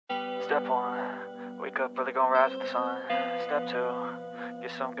Step 1, wake up early, gonna rise with the sun. Step 2,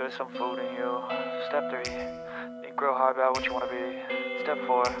 get some good, some food in you. Step 3, think real hard about what you wanna be. Step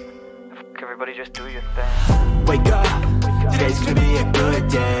 4, everybody just do your thing. Wake up, today's gonna be a good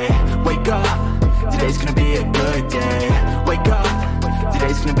day. Wake up, today's gonna be a good day. Wake up,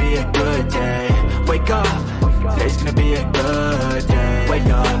 today's gonna be a good day. Wake up, today's gonna be a good day. Wake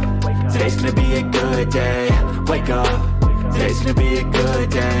up, today's gonna be a good day. Wake up, today's gonna be a good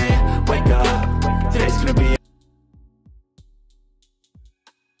day. Wake up, today's gonna be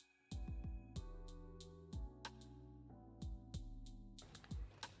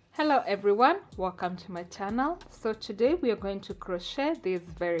Hello everyone, welcome to my channel. So today we are going to crochet these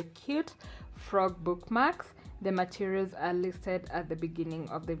very cute frog bookmarks. The materials are listed at the beginning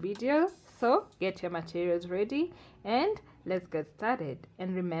of the video, so get your materials ready and let's get started.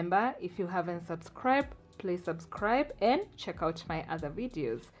 And remember, if you haven't subscribed, please subscribe and check out my other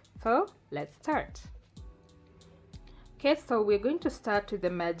videos. So let's start. Okay, so we're going to start with the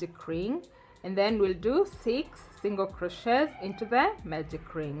magic ring, and then we'll do 6 single crochets into the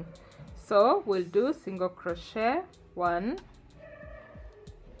magic ring. So we'll do single crochet 1,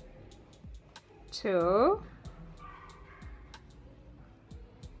 2,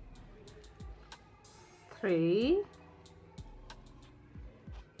 3,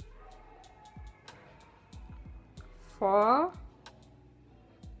 4,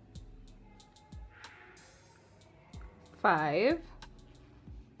 5,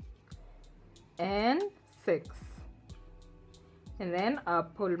 and 6, and then I'll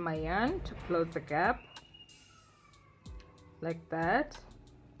pull my yarn to close the gap like that.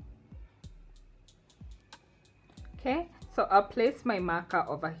 Okay, so I'll place my marker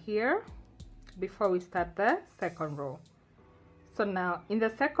over here before we start the second row. So now in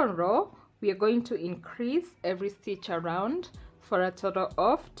the second row we are going to increase every stitch around for a total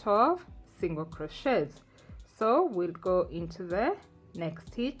of 12 single crochets. So we'll go into the next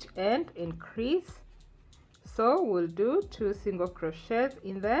stitch and increase. So we'll do 2 single crochets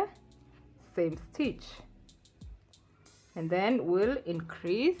in the same stitch, and then we'll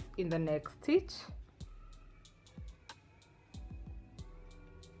increase in the next stitch,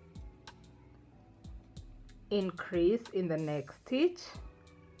 increase in the next stitch,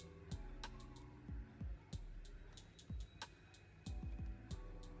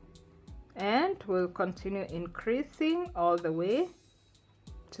 and we'll continue increasing all the way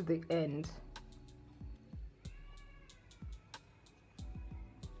to the end.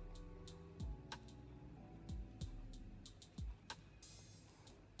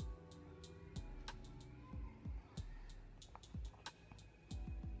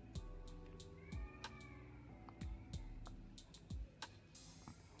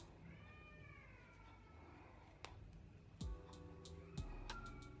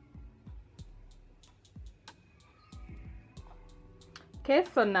 Okay,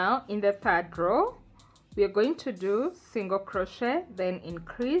 so now in the third row we are going to do single crochet, then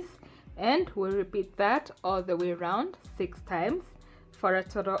increase, and we'll repeat that all the way around 6 times for a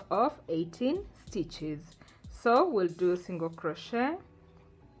total of 18 stitches. So we'll do single crochet,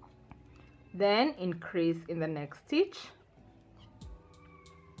 then increase in the next stitch,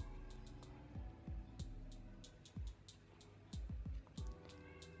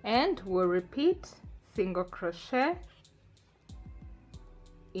 and we'll repeat single crochet,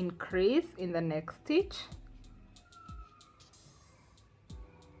 increase in the next stitch,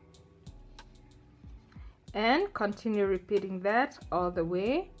 and continue repeating that all the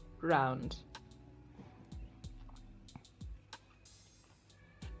way round.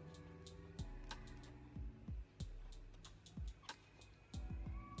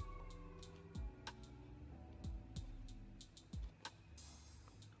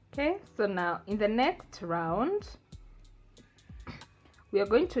 Okay, so now in the next round we are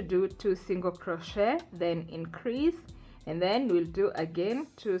going to do 2 single crochet, then increase, and then we'll do again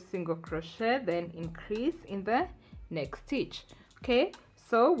 2 single crochet, then increase in the next stitch. Okay,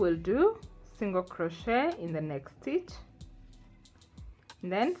 so we'll do single crochet in the next stitch,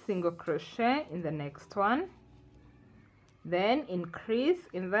 then single crochet in the next one, then increase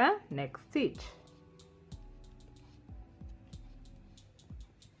in the next stitch,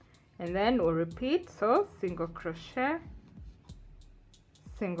 and then we'll repeat. So single crochet,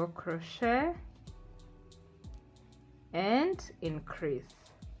 single crochet, and increase.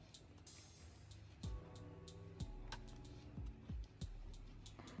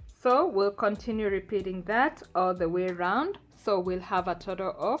 So we'll continue repeating that all the way around, so we'll have a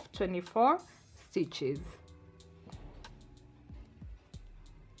total of 24 stitches.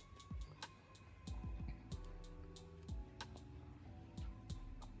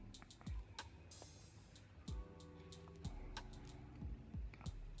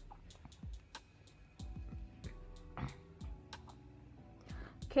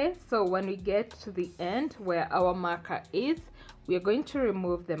 Okay, so when we get to the end where our marker is, we are going to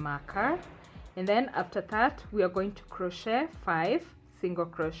remove the marker, and then after that we are going to crochet 5 single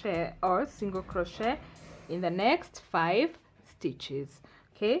crochet or single crochet in the next 5 stitches.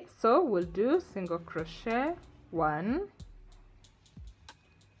 Okay, so we'll do single crochet 1,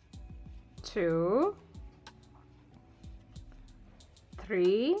 2,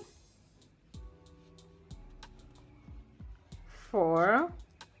 3, 4,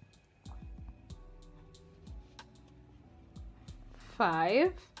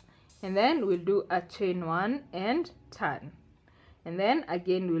 5, and then we'll do a chain 1 and turn, and then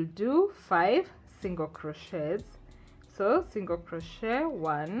again we'll do 5 single crochets. So single crochet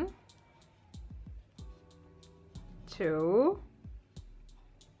 1, 2,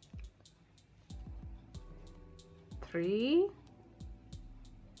 3,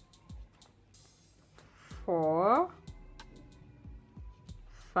 4,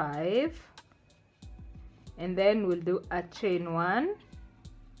 5, and then we'll do a chain 1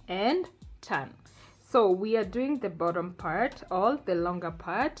 and turn. So we are doing the bottom part, all the longer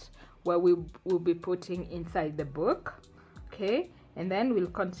part, where we will be putting inside the book. Okay, and then we'll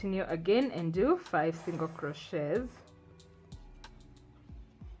continue again and do 5 single crochets.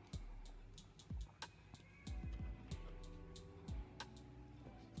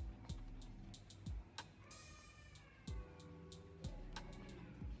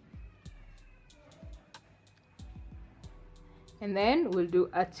 And then we'll do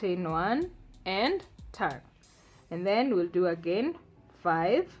a chain 1 and turn, and then we'll do again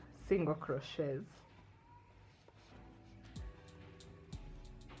 5 single crochets.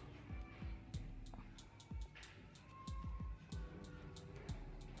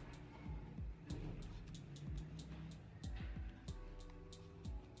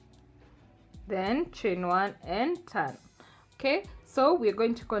 Then chain 1 and turn. Okay, so we're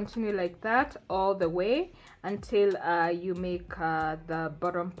going to continue like that all the way until you make the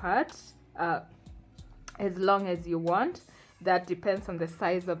bottom part as long as you want. That depends on the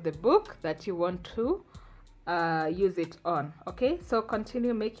size of the book that you want to use it on. Okay, so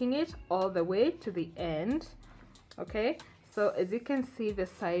continue making it all the way to the end. Okay, so as you can see, the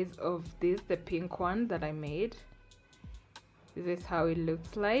size of this, the pink one that I made, this is how it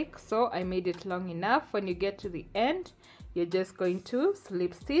looks like. So I made it long enough. When you get to the end, you're just going to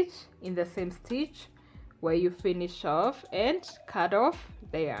slip stitch in the same stitch where you finish off and cut off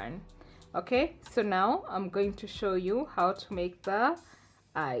the yarn. Okay, so now I'm going to show you how to make the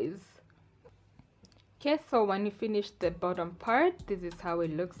eyes. Okay, so when you finish the bottom part, this is how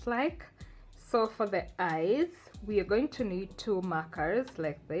it looks like. So for the eyes, we are going to need 2 markers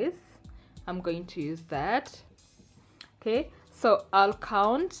like this. I'm going to use that. Okay, so I'll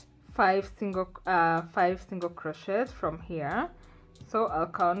count 5 single crochets from here. So I'll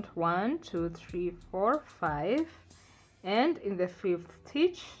count 1, 2, 3, 4, 5, and in the 5th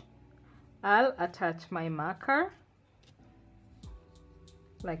stitch I'll attach my marker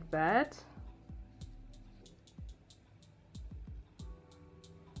like that.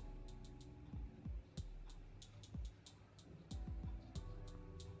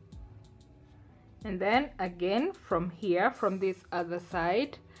 And then again from here, from this other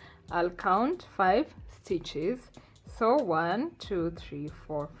side, I'll count 5 stitches. So 1, 2, 3,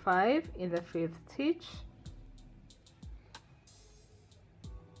 4, 5 in the 5th stitch.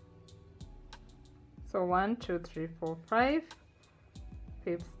 So 1, 2, 3, 4, 5,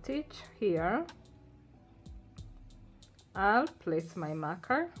 5th stitch here. I'll place my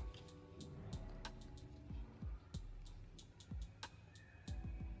marker.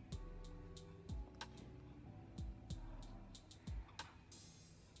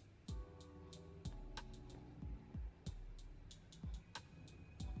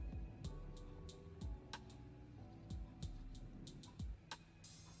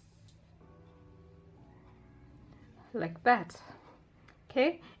 Like that.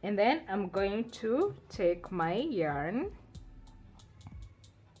 Okay, and then I'm going to take my yarn,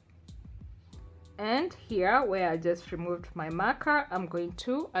 and here where I just removed my marker, I'm going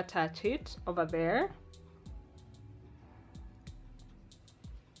to attach it over there.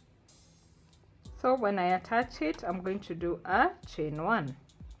 So when I attach it, I'm going to do a chain 1.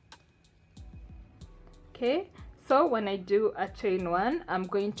 Okay, so when I do a chain 1, I'm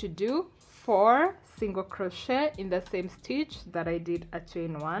going to do 4 single crochet in the same stitch that I did a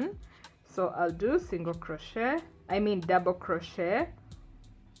chain 1. So I'll do single crochet, double crochet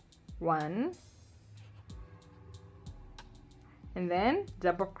 1, and then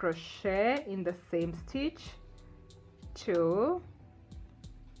double crochet in the same stitch 2,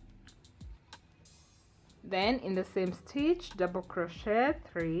 Then in the same stitch, double crochet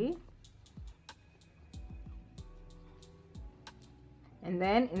 3, and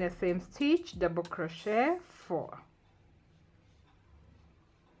then in the same stitch, double crochet 4.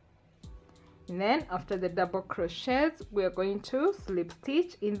 And then after the double crochets, we are going to slip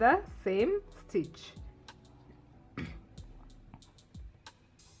stitch in the same stitch.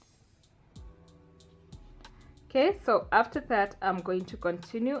 Okay, so after that, I'm going to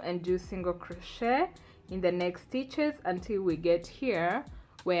continue and do single crochet in the next stitches until we get here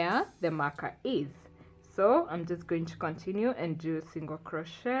where the marker is. So I'm just going to continue and do single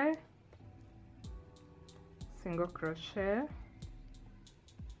crochet,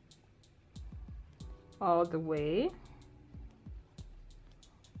 all the way.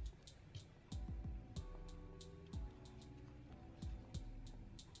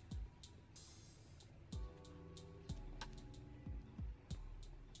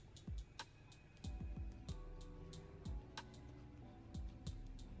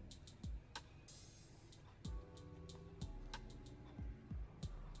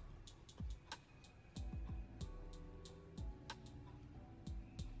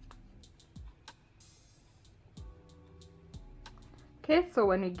 Okay, so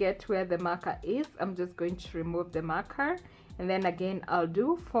when we get where the marker is, I'm just going to remove the marker, and then again I'll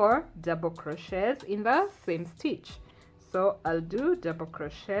do 4 double crochets in the same stitch. So I'll do double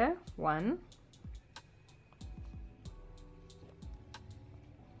crochet 1,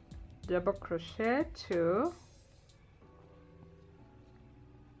 double crochet 2,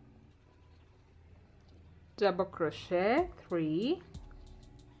 double crochet 3,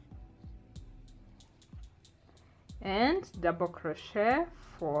 and double crochet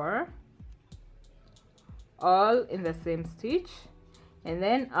 4, all in the same stitch, and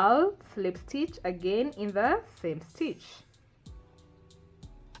then I'll slip stitch again in the same stitch.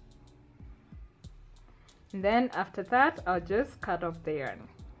 And then after that, I'll just cut off the yarn.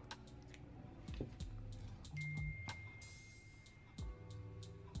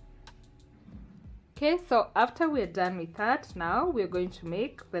 Okay, so after we're done with that, now we're going to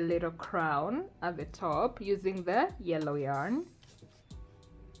make the little crown at the top using the yellow yarn.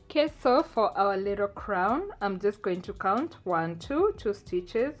 Okay, so for our little crown, I'm just going to count 1, 2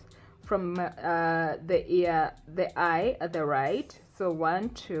 stitches from the eye at the right. So 1,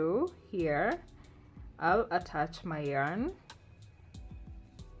 2 here. I'll attach my yarn.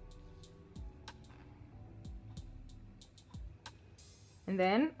 And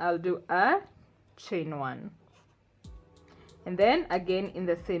then I'll do a chain 1, and then again in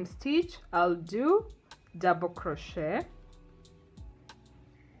the same stitch I'll do double crochet,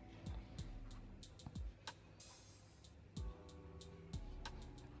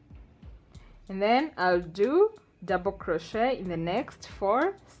 and then I'll do double crochet in the next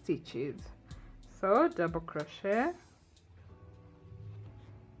 4 stitches. So double crochet,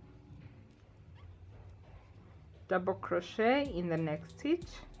 double crochet in the next stitch,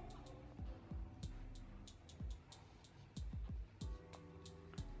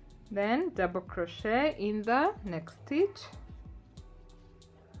 then double crochet in the next stitch,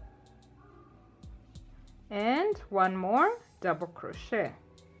 and 1 more double crochet.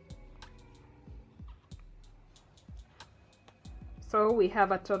 So we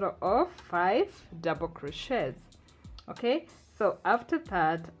have a total of 5 double crochets. Okay, so after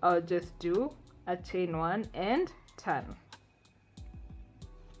that I'll just do a chain 1 and turn.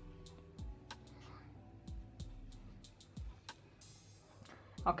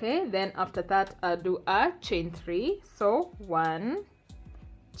 Okay, then after that I'll do a chain 3. So 1,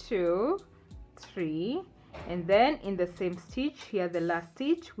 2, 3, and then in the same stitch here, the last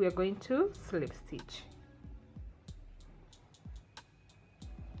stitch, we are going to slip stitch,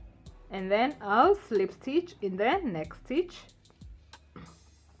 and then I'll slip stitch in the next stitch,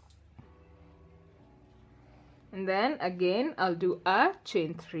 and then again I'll do a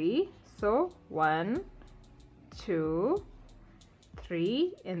chain 3. So 1, 2,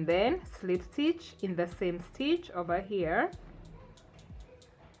 3, and then slip stitch in the same stitch over here,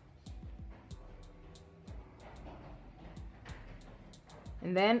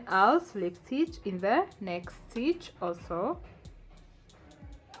 and then I'll slip stitch in the next stitch also,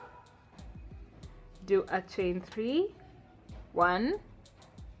 do a chain 3, 1,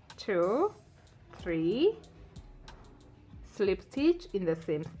 2, 3, slip stitch in the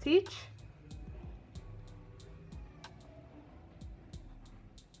same stitch,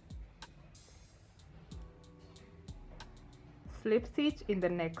 slip stitch in the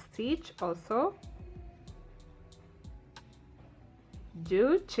next stitch also,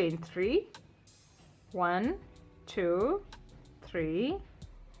 do chain 3, 1, 2, 3,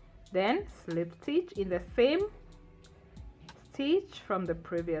 then slip stitch in the same stitch from the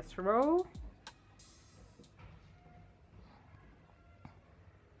previous row,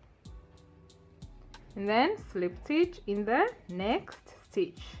 and then slip stitch in the next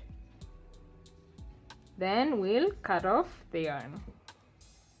stitch. Then we'll cut off the yarn.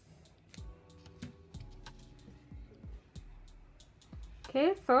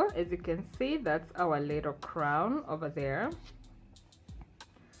 Okay, so as you can see, that's our little crown over there.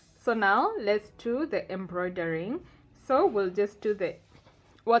 So now let's do the embroidering. So we'll just do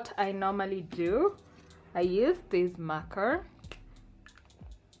what I normally do. I use this marker,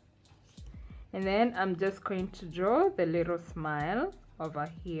 and then I'm just going to draw the little smile over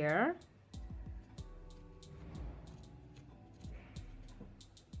here.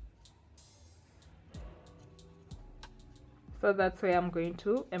 So that's where I'm going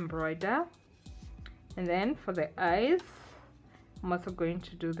to embroider. And then for the eyes, I'm also going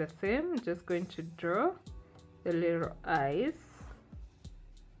to do the same. I'm just going to draw the little eyes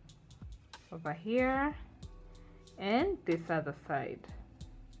over here and this other side.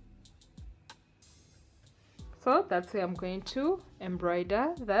 So that's where I'm going to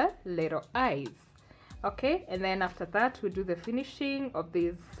embroider the little eyes. Okay, and then after that we do the finishing of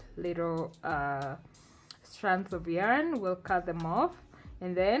these little strands of yarn. We'll cut them off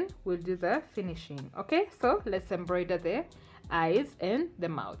and then we'll do the finishing. Okay, so let's embroider the eyes and the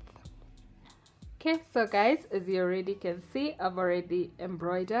mouth. Okay, so guys, as you already can see, I've already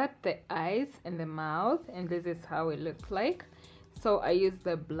embroidered the eyes and the mouth, and this is how it looks like. So I use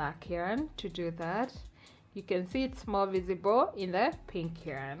the black yarn to do that. You can see it's more visible in the pink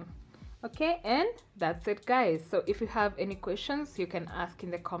yarn. Okay, and that's it, guys. So if you have any questions, you can ask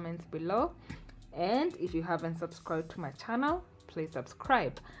in the comments below. And if you haven't subscribed to my channel, please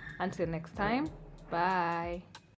subscribe. Until next time, bye.